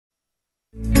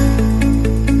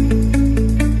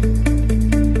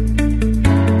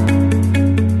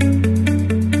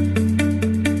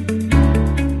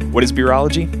What is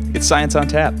Beerology? It's science on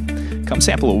tap. Come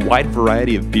sample a wide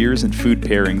variety of beers and food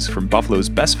pairings from Buffalo's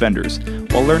best vendors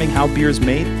while learning how beer is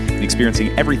made and experiencing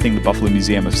everything the Buffalo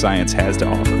Museum of Science has to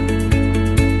offer.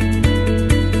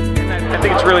 I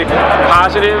think it's really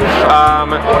positive.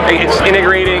 It's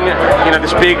integrating,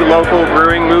 this big local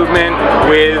brewing movement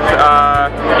with,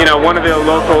 one of the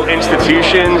local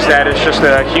institutions that is just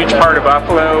a huge part of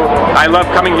Buffalo. I love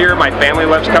coming here. My family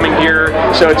loves coming here.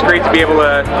 So it's great to be able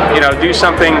to, do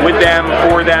something with them,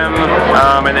 for them,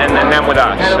 and them with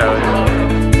us. So.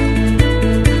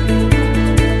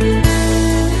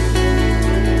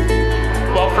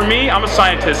 For me, I'm a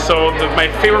scientist, so my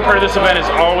favorite part of this event is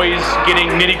always getting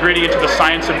nitty-gritty into the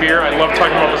science of beer. I love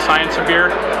talking about the science of beer,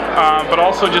 but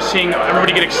also just seeing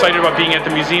everybody get excited about being at the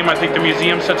museum. I think the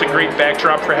museum sets a great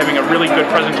backdrop for having a really good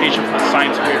presentation for the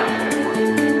science of beer.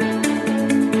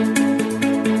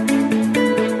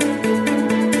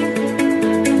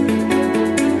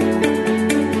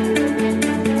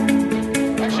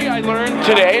 I learned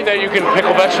today that you can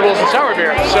pickle vegetables in sour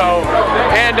beer. So,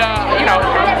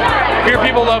 beer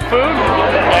people love food,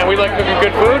 and we like cooking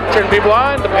good food, turn people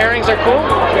on, the pairings are cool.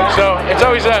 So it's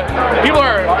always people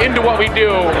are into what we do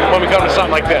when we come to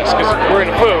something like this, because we're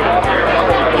into food.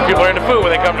 And people are into food when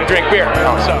they come to drink beer.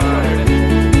 So.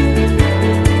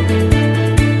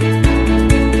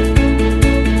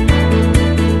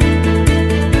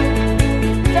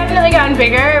 Definitely gotten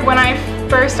bigger. When I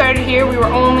first started here, we were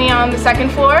only on the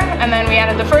second floor, and then we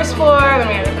added the first floor, then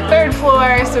we added the third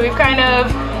floor, so we've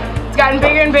it's gotten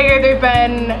bigger and bigger. There've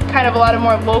been kind of a lot of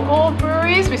more local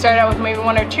breweries. We started out with maybe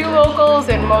 1 or 2 locals,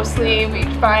 and mostly we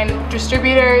find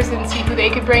distributors and see who they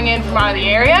could bring in from out of the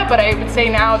area, but I would say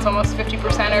now it's almost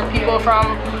 50% are people from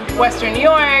Western New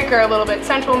York or a little bit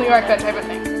Central New York, that type of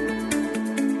thing.